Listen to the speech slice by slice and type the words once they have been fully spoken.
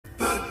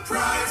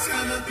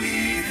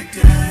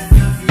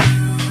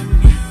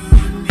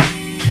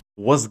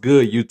What's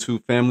good,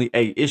 YouTube family?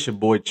 Hey, it's your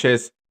boy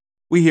Chess.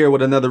 We here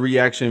with another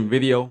reaction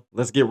video.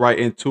 Let's get right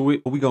into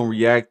it. We're gonna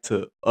react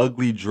to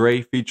Ugly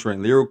Dray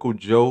featuring Lyrical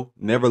Joe,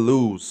 Never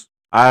Lose.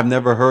 I've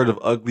never heard of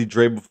Ugly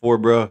Dray before,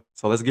 bro.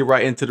 So let's get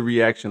right into the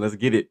reaction. Let's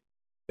get it.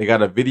 They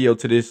got a video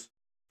to this.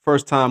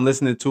 First time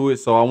listening to it,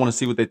 so I want to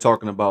see what they're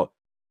talking about.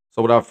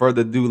 So without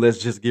further ado, let's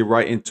just get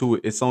right into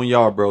it. It's on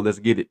y'all, bro. Let's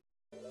get it.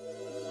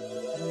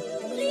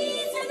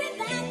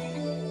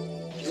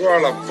 You're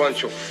all a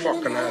bunch of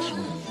fucking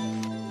assholes.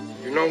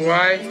 You know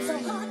why?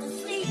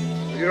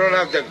 You don't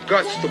have the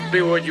guts to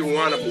be what you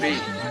want to be.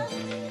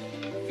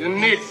 You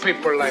need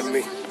people like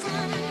me.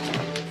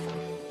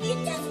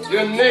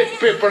 You need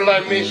people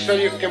like me so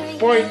you can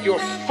point your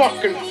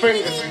fucking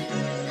fingers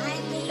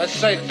and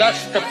say,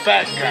 that's the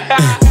bad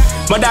guy.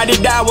 My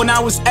daddy died when I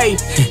was 8.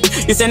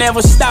 You say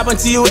never stop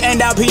until you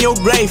end up in your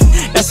grave.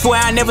 That's why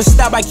I never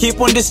stop, I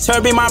keep on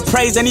disturbing my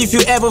praise. And if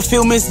you ever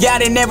feel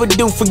misguided, never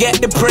do.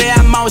 Forget the prayer,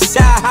 I'm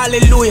outside,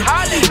 hallelujah.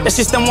 The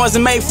system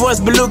wasn't made for us,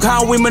 but look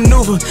how we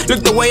maneuver.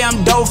 Look the way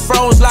I'm dope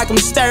froze like I'm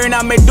staring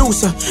at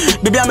Medusa.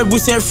 Baby, I'm a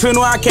boosting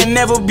funeral, I can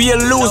never be a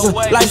loser.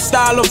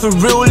 Lifestyle of a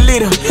real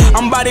leader.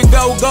 I'm about to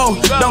go.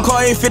 Don't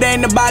call if it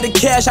ain't about the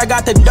cash, I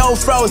got the dough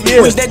froze.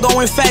 Wish they're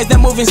going fast, they're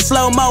moving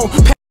slow-mo.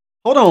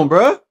 Hold on,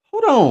 bruh.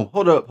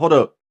 Hold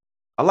up.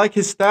 I like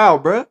his style,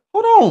 bruh.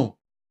 Hold on.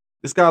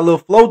 This got a little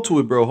flow to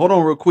it, bro. Hold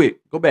on real quick.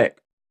 Go back.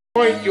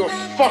 Point your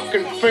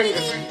fucking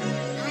fingers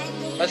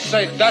and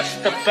say, that's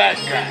the bad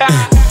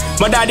guy.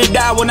 My daddy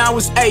died when I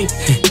was 8.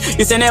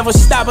 You say never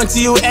stop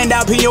until you end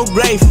up in your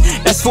grave.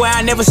 That's why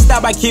I never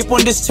stop, I keep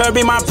on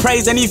disturbing my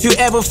praise. And if you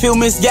ever feel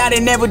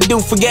misguided, never do.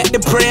 Forget the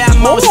prayer,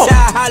 I'm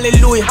outside,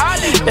 hallelujah.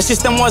 The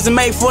system wasn't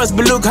made for us,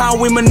 but look how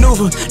we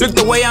maneuver. Look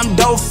the way I'm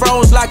dope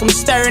froze like I'm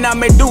staring at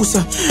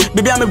Medusa.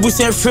 Baby, I'm a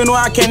boosting funeral,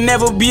 I can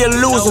never be a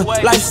loser.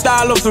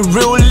 Lifestyle of a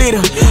real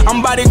leader. I'm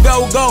about to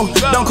go.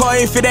 Don't call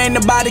if it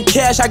ain't about the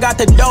cash, I got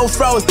the dough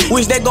froze.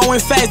 Wish they're going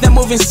fast, they're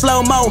moving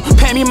slow-mo.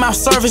 Pay me my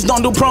service,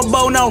 don't do pro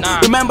bono.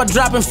 Remember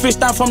dropping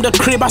freestyle from the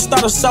crib, I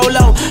started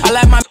solo. I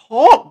like my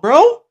talk,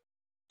 bro.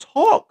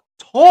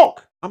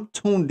 Talk. I'm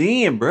tuned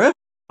in, bruh.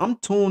 I'm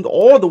tuned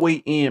all the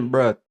way in,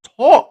 bruh.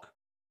 Talk.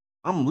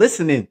 I'm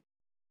listening.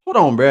 Hold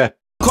on, bruh.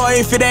 Call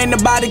if it ain't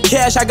about the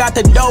cash, I got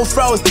the dough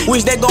froze.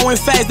 Wish they're going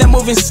fast, they're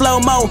moving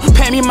slow-mo.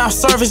 Pay me my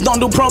service, don't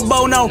do pro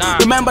bono.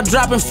 Remember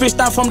dropping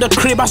freestyle from the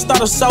crib, I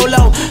started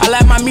solo. I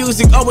like my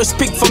music, always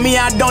speak for me,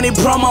 I don't need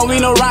promo.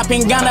 We know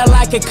rapping Ghana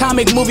like a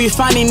comic movie,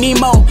 Finding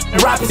Nemo.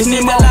 Rap is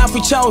in the life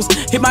we chose.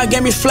 Hit my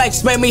game, me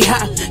flex, make me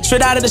hot.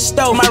 Straight out of the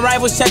stove, my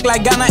rivals check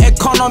like Ghana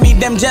economy.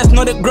 Them just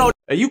know the growth.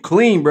 Hey, you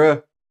clean,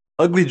 bruh.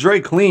 Ugly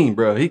Dray clean,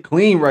 bruh. He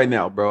clean right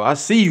now, bro. I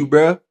see you,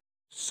 bruh.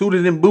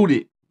 Suited and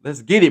booted.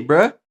 Let's get it,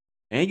 bruh.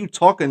 And you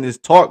talking this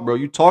talk, bro.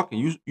 You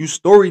talking. You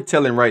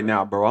storytelling right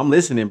now, bro. I'm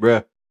listening,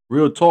 bro.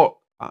 Real talk.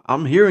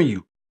 I'm hearing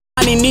you.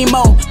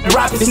 Nemo,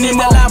 rap is in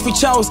the life we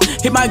chose.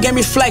 Hit my game,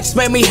 me flex,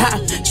 make me hot.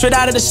 Straight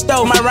out of the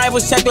stove, my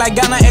rivals check like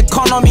Ghana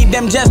economy.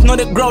 Them just know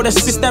the grow. The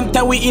system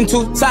that we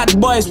into.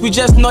 Sad boys, we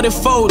just know the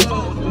fold.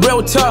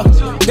 Real talk,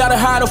 got a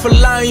heart of a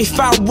lion. If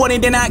I want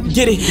it, then I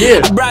get it.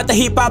 Yeah. I brought the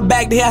hip hop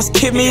back, they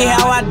asked me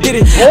how I did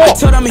it. I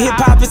told them hip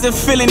hop is a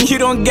feeling, you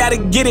don't gotta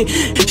get it.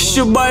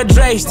 Shoot boy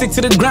Dray, stick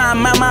to the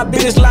grind, man. My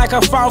business like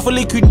a file for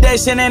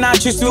liquidation, and I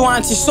choose to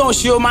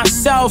anti-social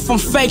myself from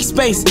fake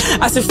space.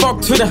 I say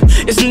fuck Twitter,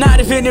 it's not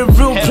even a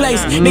real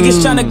place.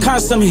 Niggas tryna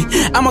custom me,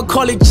 I'ma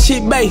call it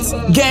cheap baits.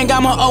 Gang,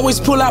 I'ma always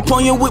pull up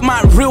on you with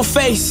my real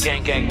face.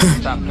 Gang,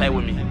 stop playing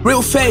with me.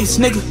 Real face,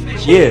 nigga.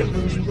 Yeah.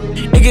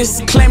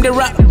 Niggas claim they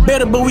rap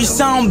better, but we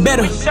sound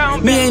better.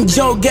 Me and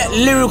Joe get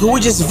lyrical, we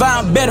just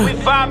vibe better.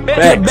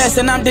 You're the best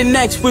and I'm the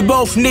next, we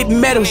both need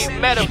medals.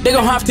 They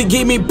gon' have to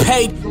get me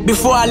paid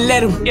before I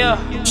let them.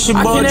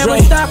 I can never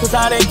stop cause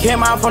how they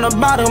came out from the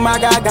bottom. I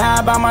got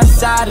God by my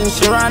side and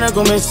Sharana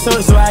gon' miss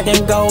suit so I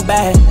can go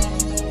back.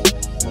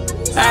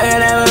 I can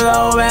never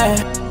go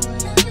back.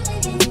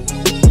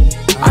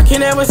 I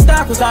can never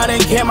stop cause how they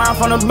came out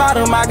from the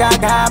bottom. I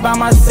got God by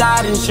my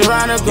side and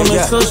Sharana gon'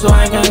 miss suit so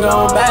I can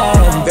go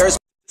back.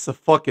 It's a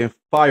fucking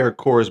fire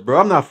chorus, bro.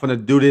 I'm not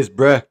finna do this,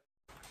 bruh.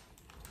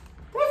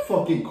 That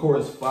fucking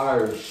chorus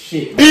fire as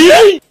shit,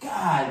 man.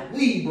 God,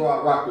 bro,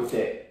 I rock with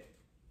that.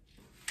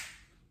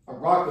 I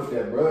rock with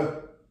that,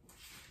 bro.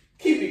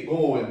 Keep it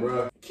going,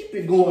 bro. Keep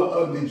it going,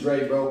 Ugly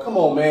Dray, bro. Come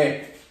on,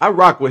 man. I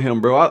rock with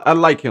him, bro. I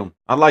like him.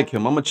 I'm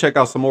gonna check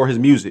out some more of his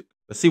music.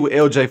 Let's see what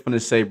LJ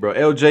finna say, bro.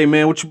 LJ,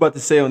 man, what you about to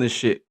say on this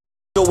shit?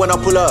 When I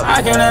pull up,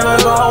 I can never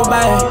go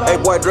back.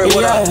 Hey boy, Dray,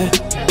 what up?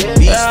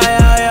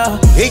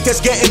 Haters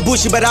getting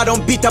bushy, but I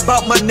don't beat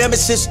about my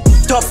nemesis.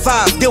 Top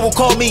 5, they will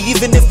call me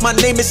even if my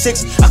name is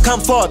 6. I come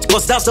forth,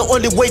 cause that's the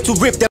only way to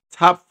rip them.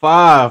 Top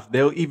 5,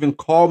 they'll even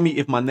call me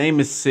if my name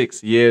is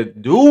 6. Yeah,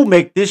 dude,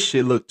 make this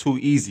shit look too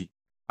easy.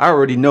 I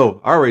already know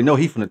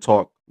he finna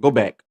talk. Go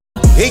back.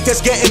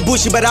 Haters getting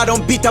bushy, but I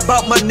don't beat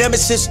about my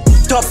nemesis.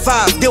 Top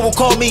 5, they will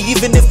call me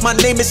even if my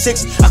name is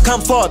 6. I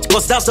come forth,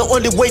 cause that's the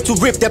only way to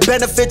rip the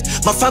benefit.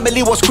 My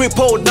family was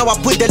crippled, now I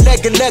put the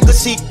leg in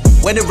legacy.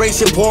 when it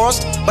rains it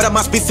pours. But I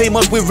must be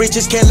famous with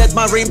riches, can't let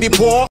my rain be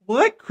poor.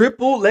 What?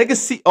 Crippled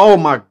legacy? Oh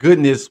my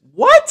goodness.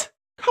 What?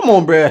 Come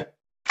on, bruh.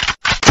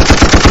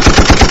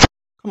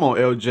 Come on,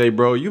 LJ,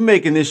 bro. You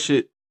making this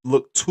shit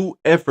look too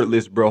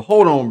effortless, bro.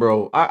 Hold on,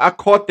 bro. I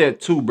caught that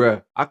too,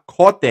 bruh. I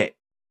caught that.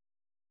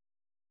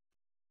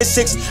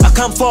 I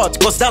come forth,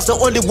 cause that's the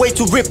only way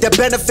to reap the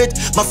benefit.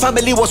 My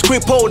family was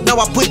crippled, now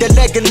I put the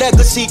leg in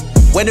legacy.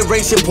 When it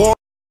rains it pours.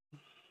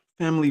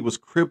 Family was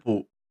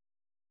crippled,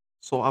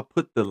 so I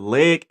put the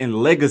leg in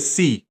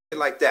legacy. Shit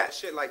like that,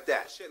 shit like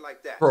that, shit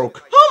like that. Bro,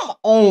 come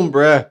on,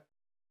 bruh.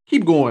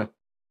 Keep going.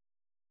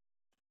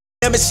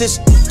 Nemesis,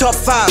 top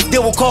 5, they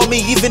will call me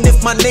even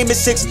if my name is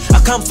 6.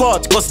 I come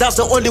forth, cause that's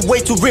the only way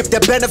to reap the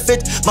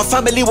benefit. My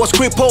family was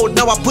crippled,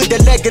 now I put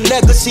the leg in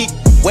legacy.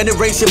 When it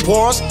rains it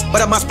pours, but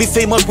I must be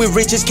famous with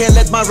riches, can't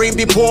let my rain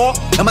be poor.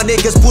 And my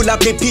niggas pull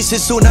up their pieces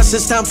soon as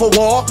it's time for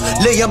war.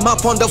 Lay them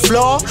up on the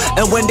floor,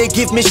 and when they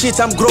give me shit,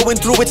 I'm growing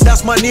through it,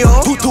 that's my new.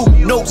 Tutu,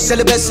 no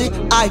celibacy,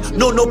 I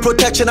know no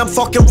protection, I'm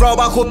fucking raw.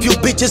 I hope you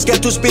bitches get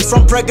to speak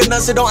from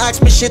pregnancy. Don't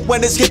ask me shit when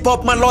it's hip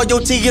hop, my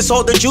loyalty is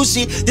all the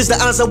juicy. This the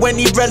answer when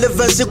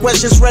irrelevancy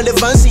questions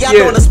relevancy. I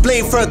don't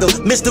explain further,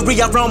 mystery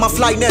around my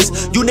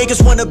flightness. You niggas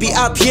wanna be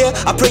up here,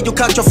 I pray you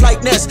catch your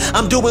flightness.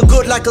 I'm doing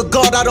good like a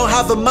god, I don't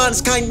have a man's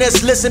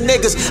kindness. Listen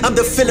niggas, I'm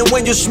the feeling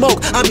when you smoke,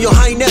 I'm your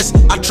highness.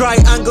 I try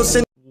angles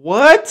in.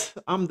 What?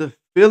 I'm the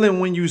feeling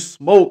when you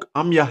smoke,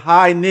 I'm your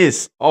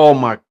highness. Oh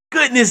my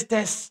goodness,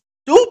 that's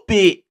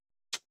stupid.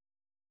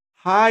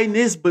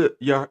 Highness, but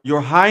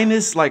your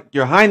highness, like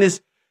your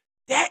highness,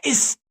 that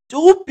is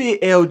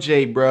stupid,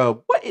 LJ,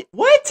 bro.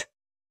 What?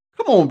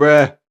 Come on,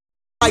 bruh.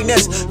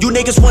 You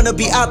niggas wanna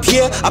be up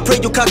here, I pray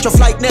you catch your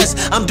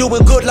flightness. I'm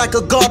doing good like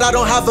a god, I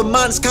don't have a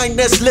man's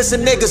kindness.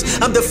 Listen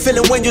niggas, I'm the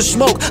feeling when you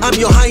smoke, I'm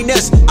your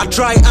highness. I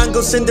try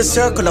angles in the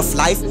circle of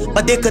life,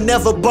 but they can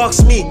never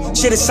box me.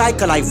 Shit is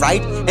cycle I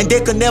write, and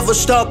they can never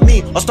stop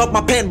me or stop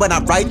my pen when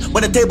I write.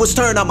 When the tables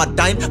turn, I'm a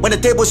dime. When the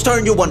tables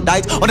turn, you won't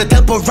die. On the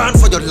tempo run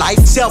for your life,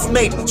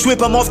 self-made, sweep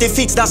them off their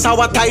feet, that's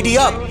how I tidy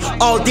up.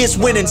 All these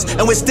winnings,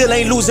 and we still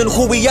ain't losing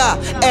who we are.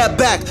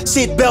 Airbag,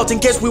 seat belt in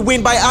case we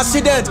win by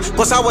accident.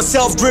 Cause I was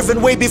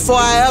self-driven way before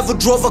I ever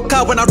drove a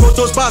car. When I wrote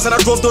those bars and I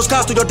drove those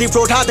cars to your deep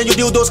road hard, then you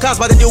deal those cars,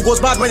 but the deal goes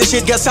bad when the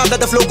shit gets out. Let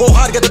the flow go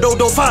hard, get the dough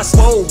fast.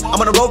 Whoa,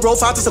 I'm on a road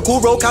fast, it's a cool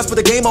road cast, put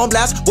the game on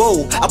blast.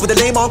 Whoa, I put the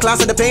name on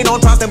class and the pain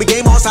on trust, then we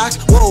game on sacks.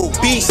 Whoa,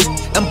 beast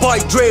and boy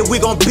Dray, we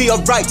gon' be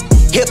alright.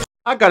 Hip.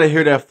 I gotta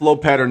hear that flow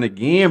pattern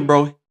again,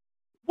 bro.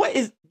 What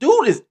is,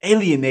 dude is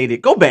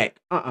alienated. Go back.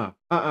 We're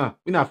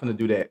not finna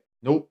do that.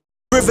 Nope.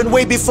 Driven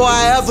way before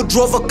I ever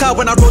drove a car.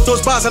 When I wrote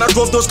those bars and I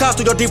drove those cars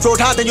to your deep road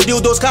hard, then you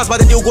deal those cars, but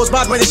the deal goes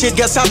bad when the shit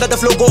gets out. Let the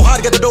flow go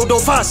hard, get the dough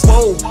fast.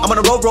 Whoa, I'm on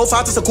a road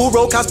fast, it's a cool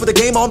road cast, put the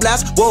game on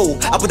blast. Whoa,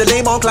 I put the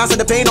name on class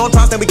and the pain on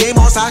trust, then we game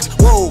on sacks.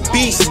 Whoa,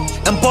 beast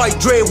and boy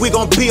Dray, we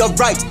gon' be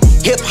alright.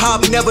 Hip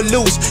hop never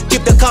lose,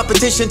 keep the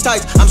competition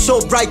tight. I'm so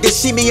bright, they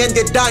see me and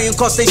they're dying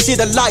cause they see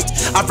the light.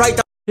 I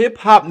write the hip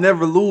hop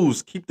never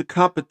lose, keep the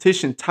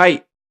competition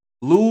tight.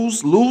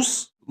 Lose,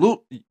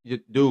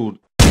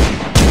 dude.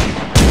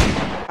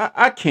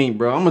 I can't,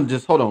 bro. I'm gonna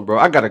just hold on, bro.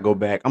 I gotta go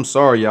back. I'm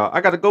sorry, y'all.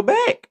 I gotta go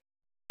back.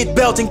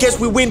 Belt in case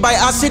we win by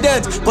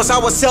accident. Cause I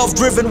was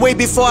self-driven way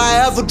before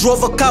I ever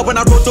drove a car. When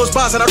I wrote those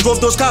bars and I drove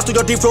those cars to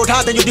your deep road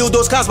hard, then you deal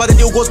those cars, but the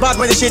deal goes bad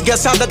when the shit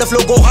gets out. Let the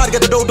flow go hard,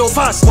 get the dough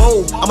fast.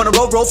 Whoa, I'm on a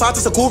road fast,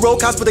 it's a cool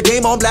road cast, put the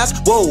game on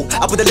blast. Whoa,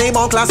 I put the name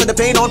on class and the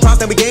pain on trust,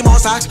 then we game on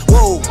sacks.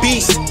 Whoa,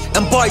 beast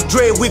and boy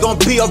Dray, we gon'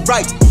 be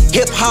alright.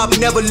 Hip hop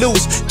never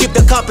lose, keep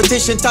the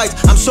competition tight.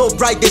 I'm so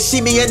bright, they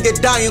see me and they're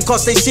dying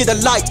cause they see the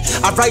light.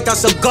 I write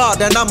as a god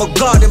and I'm a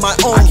god in my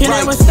own right. I can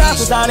never stop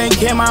cause I done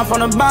came out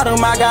from the bottom.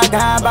 I got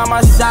God by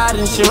my side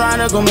and she run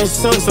up on me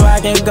soon so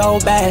I can go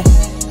back.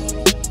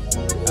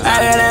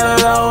 I can never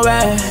go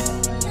back.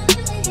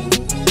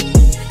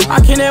 I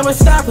can never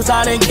stop cause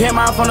I done came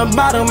out from the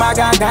bottom. I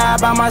got God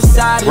by my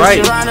side and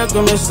she run up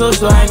on me soon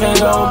so I can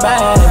go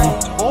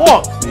back. Oh,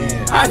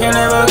 I can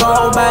never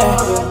go back.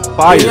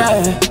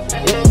 Fire.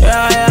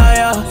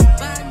 Yeah.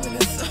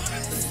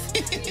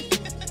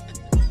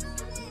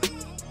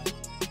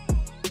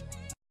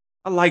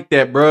 I like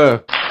that,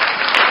 bruh.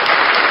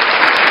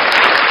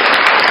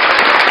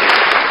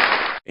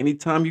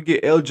 Anytime you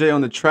get LJ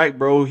on the track,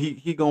 bro,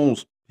 he gon'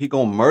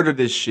 murder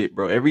this shit,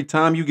 bro. Every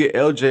time you get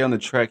LJ on the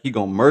track, he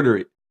gon' murder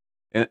it.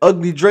 And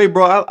Ugly Dray,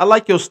 bro, I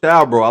like your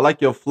style, bro. I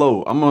like your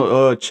flow. I'm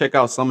gonna check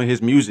out some of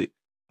his music.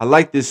 I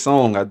like this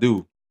song, I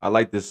do. I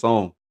like this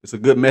song. It's a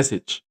good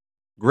message.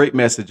 Great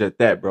message at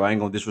that, bro. I ain't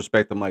gonna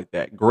disrespect him like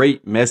that.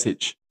 Great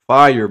message.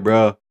 Fire,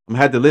 bro. I'm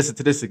gonna have to listen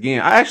to this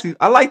again.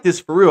 I like this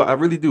for real. I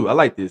really do. I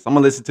like this. I'm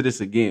gonna listen to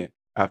this again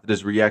after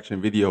this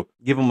reaction video.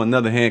 Give him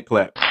another hand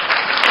clap.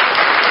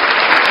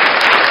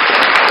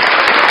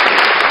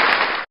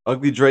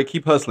 Ugly Dray,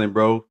 keep hustling,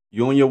 bro.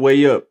 You on your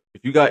way up.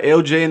 If you got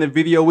LJ in the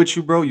video with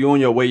you, bro, you on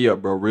your way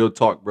up, bro. Real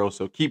talk, bro.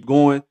 So keep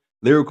going.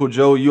 Lyrical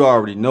Joe, you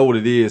already know what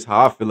it is,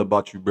 how I feel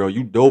about you, bro.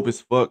 You dope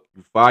as fuck.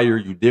 You fire.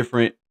 You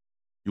different.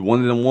 You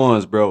one of them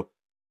ones, bro.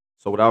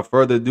 So without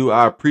further ado,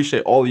 I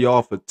appreciate all of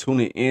y'all for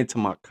tuning in to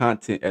my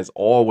content as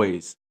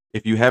always.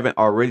 If you haven't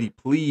already,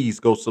 please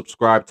go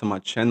subscribe to my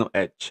channel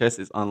at Chess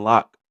is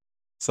Unlocked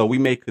so we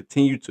may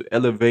continue to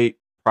elevate,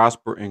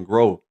 prosper, and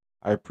grow.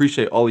 I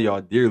appreciate all of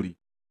y'all dearly.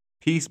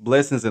 Peace,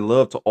 blessings, and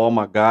love to all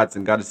my gods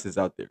and goddesses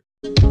out there.